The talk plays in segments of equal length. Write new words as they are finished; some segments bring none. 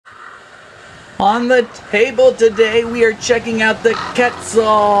On the table today, we are checking out the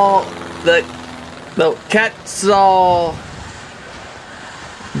Quetzalcoatlus.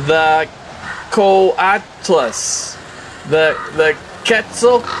 The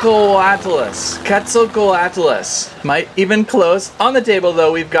Quetzalcoatlus. Might even close. On the table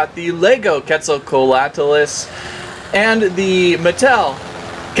though, we've got the LEGO Quetzalcoatlus and the Mattel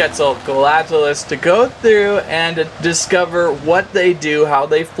Quetzalcoatlus to go through and discover what they do, how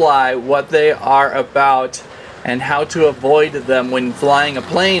they fly, what they are about, and how to avoid them when flying a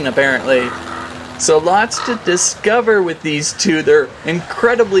plane, apparently. So lots to discover with these two. They're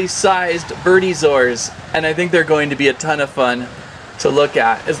incredibly sized birdiesaurs, and I think they're going to be a ton of fun to look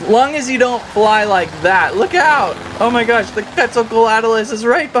at. As long as you don't fly like that. Look out! Oh my gosh, the Quetzalcoatlus is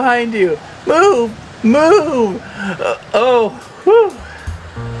right behind you. Move! Move! Oh, whew!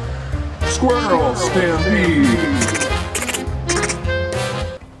 Squirrel Stampede!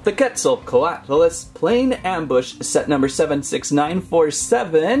 The Quetzalcoatlus Plane Ambush set number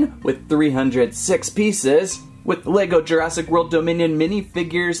 76947 with 306 pieces. With LEGO Jurassic World Dominion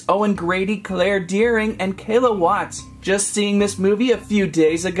minifigures, Owen Grady, Claire Deering, and Kayla Watts. Just seeing this movie a few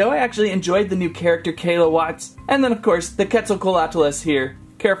days ago, I actually enjoyed the new character Kayla Watts. And then of course, the Quetzalcoatlus here.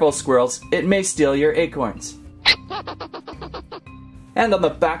 Careful squirrels, it may steal your acorns. And on the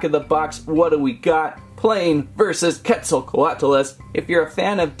back of the box, what do we got? Plane versus Quetzalcoatlus. If you're a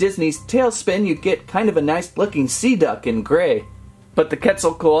fan of Disney's Tailspin, you get kind of a nice looking sea duck in gray. But the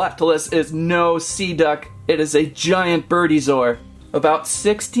Quetzalcoatlus is no sea duck, it is a giant birdiesaur. About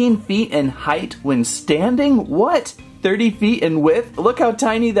 16 feet in height when standing? What? 30 feet in width? Look how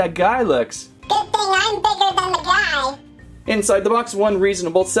tiny that guy looks. Good thing I'm bigger than the guy. Inside the box, one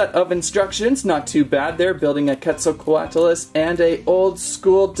reasonable set of instructions. Not too bad there, building a Quetzalcoatlus and a old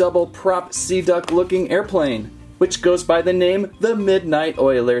school double prop sea duck looking airplane, which goes by the name the Midnight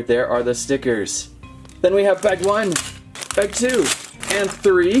Oiler. There are the stickers. Then we have bag 1, bag 2, and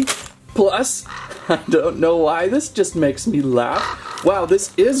 3, plus, I don't know why, this just makes me laugh. Wow,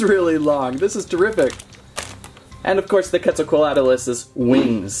 this is really long. This is terrific. And of course the Quetzalcoatlus's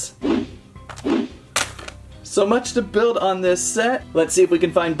wings. So much to build on this set. Let's see if we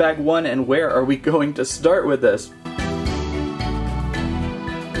can find bag 1 and where are we going to start with this.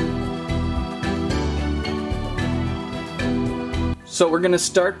 So we're gonna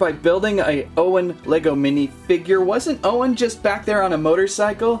start by building a Owen Lego minifigure. Wasn't Owen just back there on a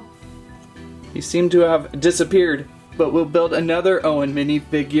motorcycle? He seemed to have disappeared, but we'll build another Owen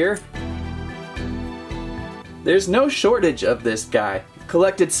minifigure. There's no shortage of this guy.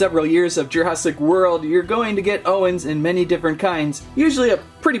 Collected several years of Jurassic World, you're going to get Owens in many different kinds. Usually a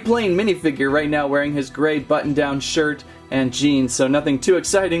pretty plain minifigure right now, wearing his gray button-down shirt and jeans, so nothing too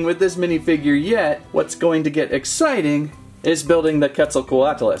exciting with this minifigure yet. What's going to get exciting is building the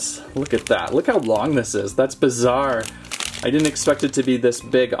Quetzalcoatlus. Look at that. Look how long this is. That's bizarre. I didn't expect it to be this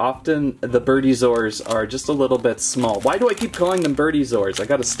big. Often the birdiesaurs are just a little bit small. Why do I keep calling them birdiesaurs? I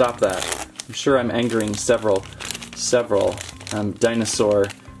gotta stop that. I'm sure I'm angering several dinosaur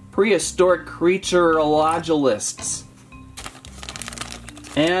prehistoric creaturologists.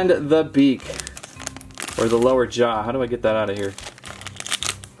 And the beak, or the lower jaw. How do I get that out of here?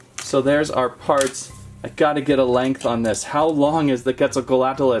 So there's our parts. I gotta get a length on this. How long is the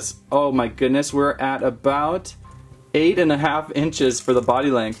Quetzalcoatlus? Oh my goodness, we're at about 8.5 inches for the body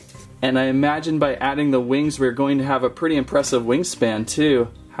length. And I imagine by adding the wings we're going to have a pretty impressive wingspan too.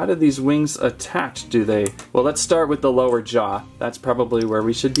 How do these wings attach, do they? Well, let's start with the lower jaw. That's probably where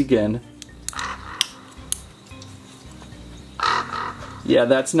we should begin. Yeah,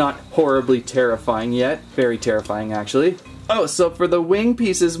 that's not horribly terrifying yet. Very terrifying, actually. Oh, so for the wing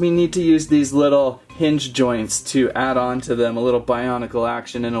pieces, we need to use these little hinge joints to add on to them, a little bionicle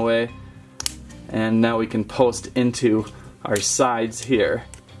action in a way. And now we can post into our sides here.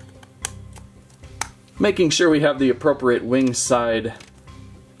 Making sure we have the appropriate wing side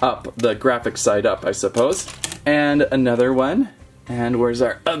up, the graphic side up, I suppose. And another one. And where's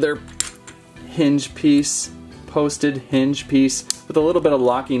our other hinge piece? Posted hinge piece with a little bit of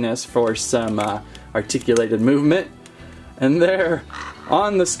lockiness for some articulated movement. And there,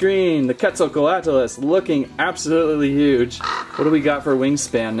 on the screen, the Quetzalcoatlus looking absolutely huge. What do we got for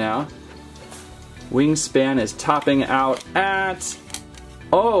wingspan now? Wingspan is topping out at,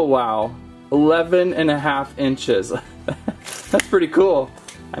 oh wow, 11.5 inches. That's pretty cool.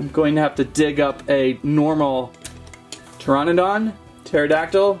 I'm going to have to dig up a normal pteranodon,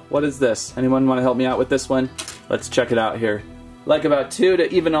 pterodactyl. What is this? Anyone want to help me out with this one? Let's check it out here. Like about 2 to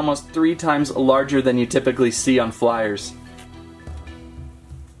even almost 3 times larger than you typically see on flyers.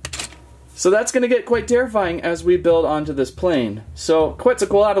 So that's going to get quite terrifying as we build onto this plane. So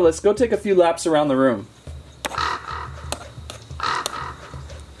Quetzalcoatlus, go take a few laps around the room.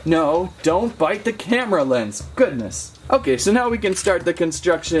 No, don't bite the camera lens. Goodness. Okay, so now we can start the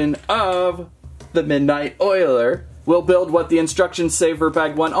construction of the Midnight Oiler. We'll build what the instructions say for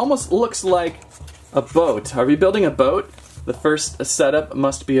bag 1. Almost looks like a boat. Are we building a boat? The first setup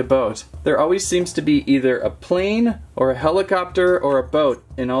must be a boat. There always seems to be either a plane or a helicopter or a boat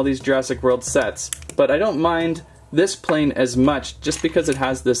in all these Jurassic World sets. But I don't mind this plane as much just because it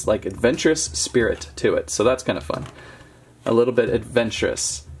has this like adventurous spirit to it. So that's kind of fun. A little bit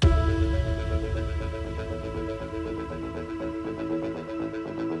adventurous.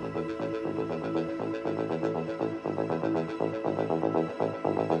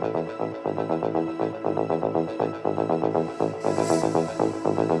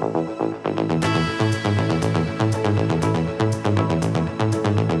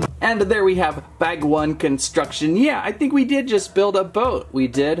 And there we have bag 1 construction. Yeah, I think we did just build a boat. We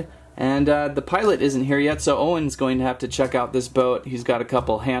did. And the pilot isn't here yet, so Owen's going to have to check out this boat. He's got a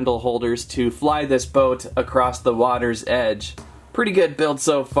couple handle holders to fly this boat across the water's edge. Pretty good build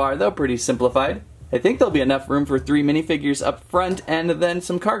so far, though pretty simplified. I think there'll be enough room for 3 minifigures up front and then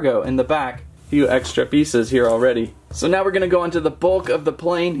some cargo in the back. A few extra pieces here already. So now we're going to go into the bulk of the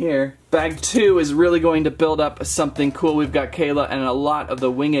plane here. Bag 2 is really going to build up something cool. We've got Kayla and a lot of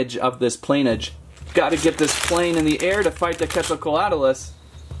the wingage of this planeage. Got to get this plane in the air to fight the Quetzalcoatlus,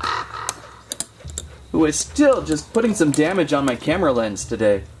 who is still just putting some damage on my camera lens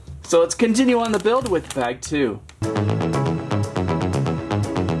today. So let's continue on the build with bag 2.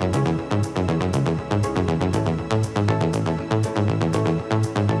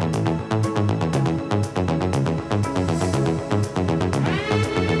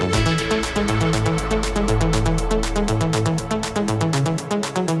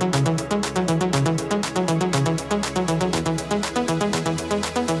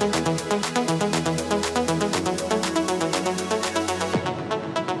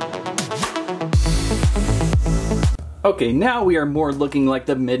 Okay, now we are more looking like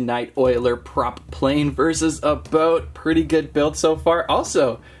the Midnight Oiler prop plane versus a boat. Pretty good build so far.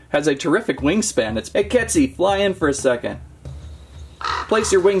 Also has a terrific wingspan. Hey Ketzy, fly in for a second.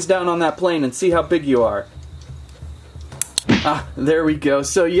 Place your wings down on that plane and see how big you are. Ah, there we go.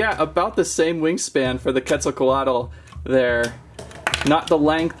 So yeah, about the same wingspan for the Quetzalcoatl there. Not the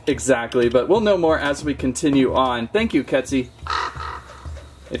length exactly, but we'll know more as we continue on. Thank you, Ketzy.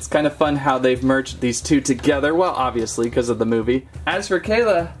 It's kind of fun how they've merged these two together, well, obviously, because of the movie. As for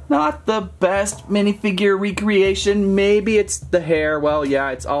Kayla, not the best minifigure recreation. Maybe it's the hair. Well,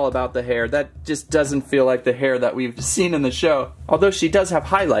 yeah, it's all about the hair. That just doesn't feel like the hair that we've seen in the show. Although she does have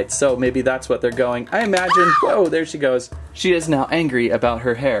highlights, so maybe that's what they're going. I imagine, whoa, there she goes. She is now angry about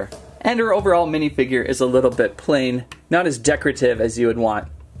her hair. And her overall minifigure is a little bit plain, not as decorative as you would want.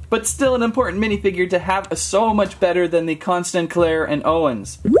 But still an important minifigure to have, so much better than the constant Claire and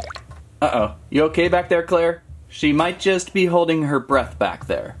Owens. Uh-oh. You okay back there, Claire? She might just be holding her breath back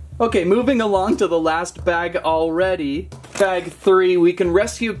there. Okay, moving along to the last bag already. Bag 3, we can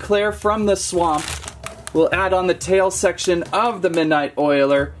rescue Claire from the swamp. We'll add on the tail section of the Midnight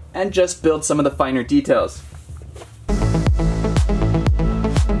Oiler and just build some of the finer details.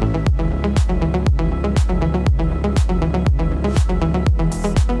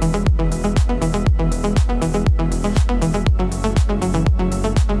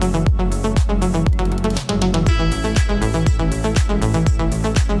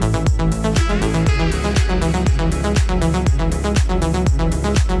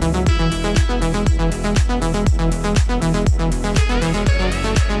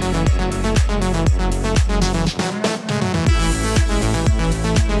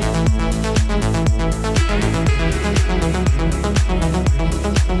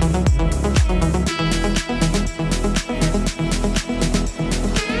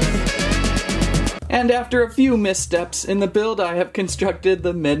 And after a few missteps in the build, I have constructed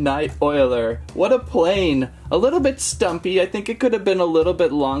the Midnight Oiler. What a plane! A little bit stumpy. I think it could have been a little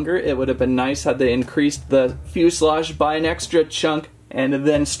bit longer. It would have been nice had they increased the fuselage by an extra chunk and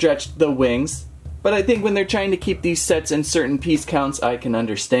then stretched the wings. But I think when they're trying to keep these sets in certain piece counts, I can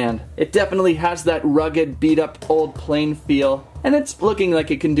understand. It definitely has that rugged, beat-up old plane feel. And it's looking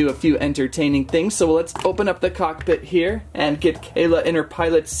like it can do a few entertaining things, so let's open up the cockpit here and get Kayla in her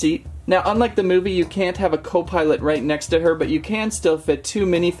pilot's seat. Now, unlike the movie, you can't have a co-pilot right next to her, but you can still fit 2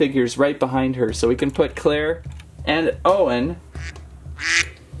 minifigures right behind her. So we can put Claire and Owen.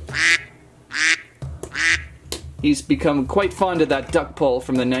 He's become quite fond of that duck pole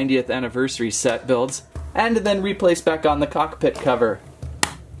from the 90th anniversary set builds. And then replace back on the cockpit cover.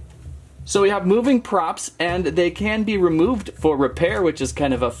 So we have moving props, and they can be removed for repair, which is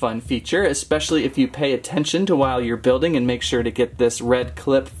kind of a fun feature, especially if you pay attention to while you're building and make sure to get this red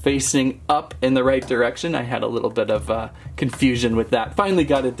clip facing up in the right direction. I had a little bit of confusion with that. Finally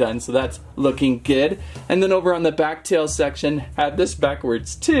got it done, so that's looking good. And then over on the back tail section, had this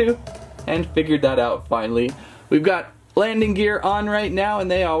backwards too, and figured that out finally. We've got landing gear on right now,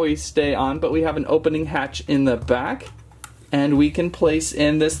 and they always stay on, but we have an opening hatch in the back. And we can place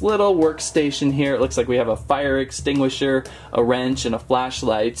in this little workstation here. It looks like we have a fire extinguisher, a wrench, and a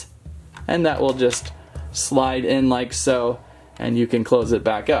flashlight. And that will just slide in like so, and you can close it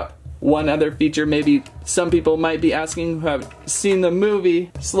back up. One other feature maybe some people might be asking who have seen the movie,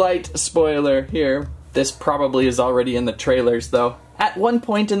 slight spoiler here. This probably is already in the trailers though. At one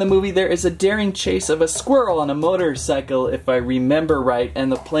point in the movie there is a daring chase of a squirrel on a motorcycle, if I remember right,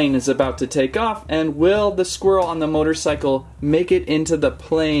 and the plane is about to take off. And will the squirrel on the motorcycle make it into the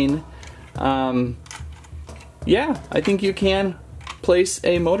plane? Yeah, I think you can place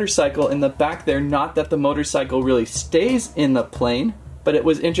a motorcycle in the back there. Not that the motorcycle really stays in the plane, but it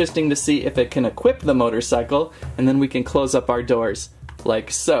was interesting to see if it can equip the motorcycle, and then we can close up our doors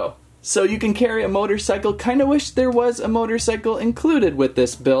like so. So you can carry a motorcycle. Kinda wish there was a motorcycle included with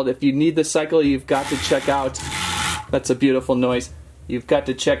this build. If you need the cycle, you've got to check out, that's a beautiful noise, you've got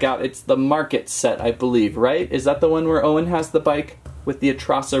to check out, it's the Market set, I believe, right? Is that the one where Owen has the bike with the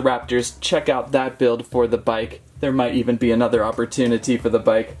Atrociraptors? Check out that build for the bike. There might even be another opportunity for the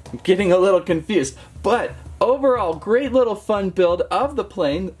bike. I'm getting a little confused, but overall, great little fun build of the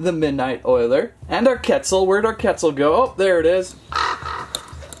plane, the Midnight Oiler, and our Quetzal. Where'd our Quetzal go? Oh, there it is.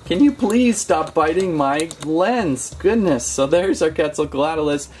 Can you please stop biting my lens? Goodness. So there's our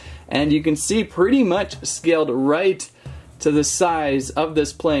Quetzalcoatlus, and you can see pretty much scaled right to the size of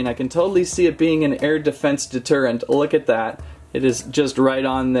this plane. I can totally see it being an air defense deterrent. Look at that. It is just right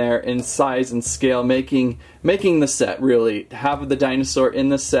on there in size and scale, making the set really. Have the dinosaur in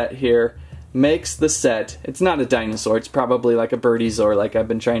the set here makes the set. It's not a dinosaur, it's probably like a birdiesaur, like I've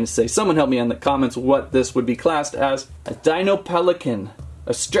been trying to say. Someone help me in the comments what this would be classed as. A dino pelican.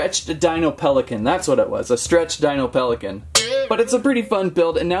 A stretched dino pelican, that's what it was, a stretched dino pelican. But it's a pretty fun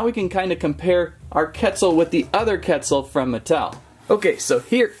build, and now we can kind of compare our Quetzal with the other Quetzal from Mattel. Okay, so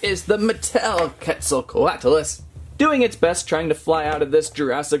here is the Mattel Quetzalcoatlus, doing its best trying to fly out of this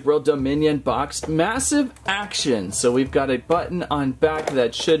Jurassic World Dominion box. Massive action. So we've got a button on back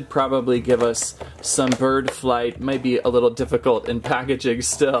that should probably give us some bird flight. Might be a little difficult in packaging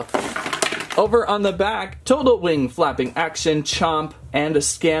still. Over on the back, total wing flapping action, chomp, and a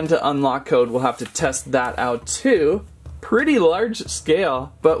scan to unlock code. We'll have to test that out too. Pretty large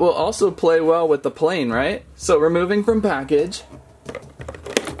scale, but will also play well with the plane, right? So removing from package.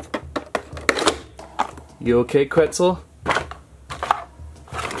 You okay, Quetzal?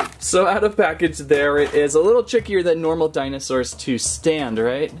 So out of package there it is. A little trickier than normal dinosaurs to stand,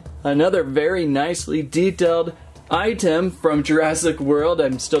 right? Another very nicely detailed item from Jurassic World.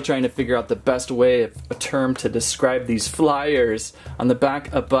 I'm still trying to figure out the best way of a term to describe these flyers. On the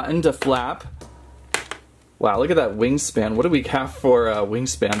back, a button to flap. Wow, look at that wingspan. What do we have for a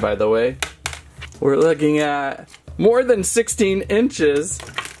wingspan, by the way? We're looking at more than 16 inches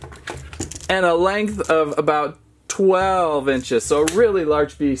and a length of about 12 inches, so a really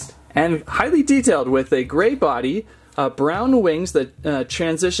large beast. And highly detailed with a gray body, brown wings that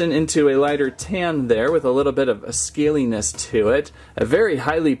transition into a lighter tan there with a little bit of a scaliness to it. A very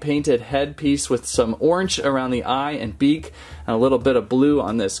highly painted headpiece with some orange around the eye and beak and a little bit of blue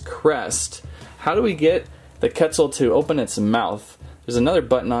on this crest. How do we get the Quetzal to open its mouth? There's another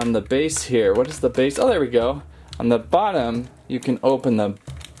button on the base here. What is the base? Oh, there we go. On the bottom, you can open the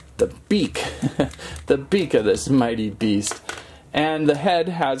beak. The beak of this mighty beast. And the head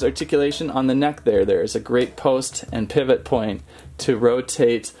has articulation on the neck there. There is a great post and pivot point to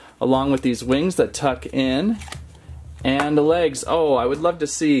rotate along with these wings that tuck in. And the legs. Oh, I would love to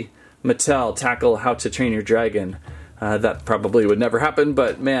see Mattel tackle How to Train Your Dragon. That probably would never happen,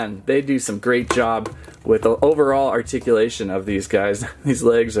 but man, they do some great job with the overall articulation of these guys. These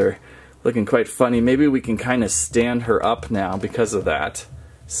legs are looking quite funny. Maybe we can kind of stand her up now because of that.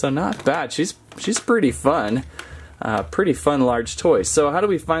 So not bad. She's pretty fun. Pretty fun large toy. So how do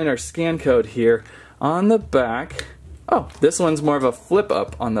we find our scan code here? On the back. Oh, this one's more of a flip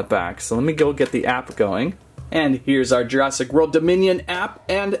up on the back. So let me go get the app going. And here's our Jurassic World Dominion app.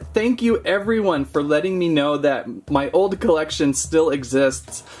 And thank you everyone for letting me know that my old collection still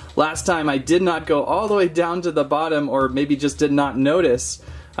exists. Last time I did not go all the way down to the bottom, or maybe just did not notice.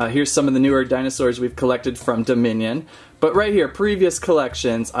 Here's some of the newer dinosaurs we've collected from Dominion. But right here, previous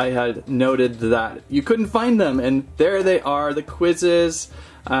collections, I had noted that you couldn't find them, and there they are, the quizzes.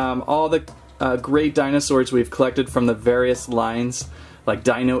 All the great dinosaurs we've collected from the various lines, like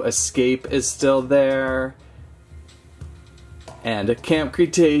Dino Escape is still there, and Camp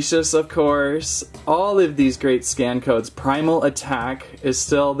Cretaceous, of course. All of these great scan codes. Primal Attack is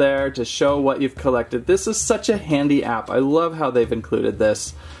still there to show what you've collected. This is such a handy app. I love how they've included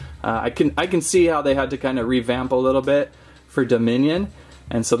this. I can see how they had to kind of revamp a little bit for Dominion,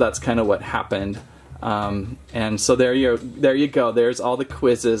 and so that's kind of what happened. And so there you go. There's all the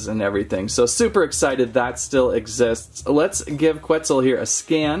quizzes and everything. So super excited that still exists. Let's give Quetzal here a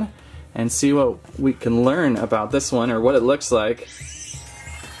scan and see what we can learn about this one, or what it looks like.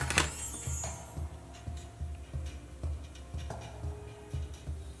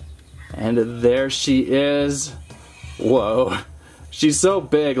 And there she is. Whoa. She's so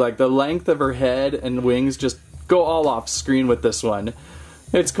big, like the length of her head and wings just go all off screen with this one.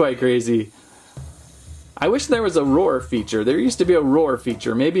 It's quite crazy. I wish there was a roar feature. There used to be a roar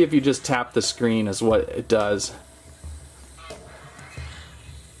feature. Maybe if you just tap the screen is what it does.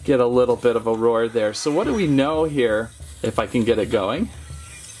 Get a little bit of a roar there. So what do we know here, if I can get it going?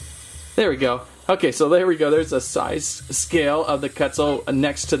 There we go. Okay, so there we go. There's a size scale of the Quetzal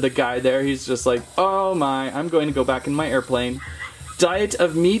next to the guy there. He's just like, oh my, I'm going to go back in my airplane. Diet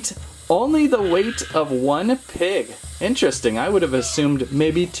of meat, only the weight of 1 pig. Interesting. I would have assumed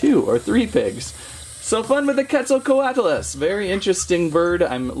maybe 2 or 3 pigs. So fun with the Quetzalcoatlus. Very interesting bird.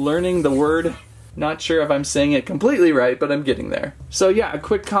 I'm learning the word. Not sure if I'm saying it completely right, but I'm getting there. So yeah, a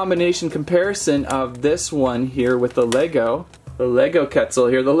quick combination comparison of this one here with the Lego. The Lego Quetzal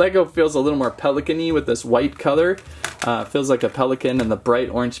here. The Lego feels a little more pelican-y with this white color. Feels like a pelican and the bright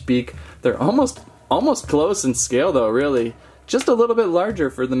orange beak. They're almost close in scale though, really. Just a little bit larger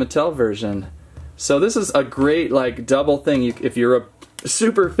for the Mattel version. So this is a great like double thing. If you're a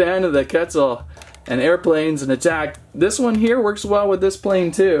super fan of the Quetzal and airplanes and attack, this one here works well with this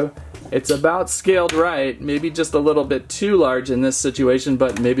plane too. It's about scaled right, maybe just a little bit too large in this situation,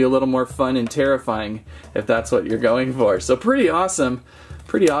 but maybe a little more fun and terrifying if that's what you're going for. So pretty awesome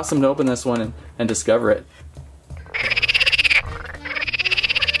to open this one and discover it.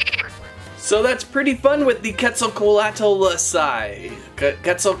 So that's pretty fun with the Quetzalcoatlus.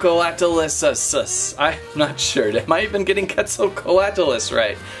 Quetzalcoatlus. I'm not sure. Am I even getting Quetzalcoatlus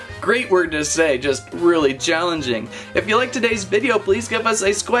right? Great word to say, just really challenging. If you like today's video, please give us a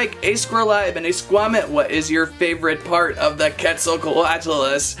squike, a squirrelibe, and a squammet. What is your favorite part of the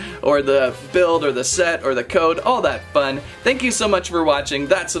Quetzalcoatlus, or the build, or the set, or the code, all that fun. Thank you so much for watching.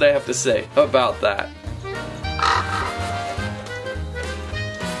 That's what I have to say about that.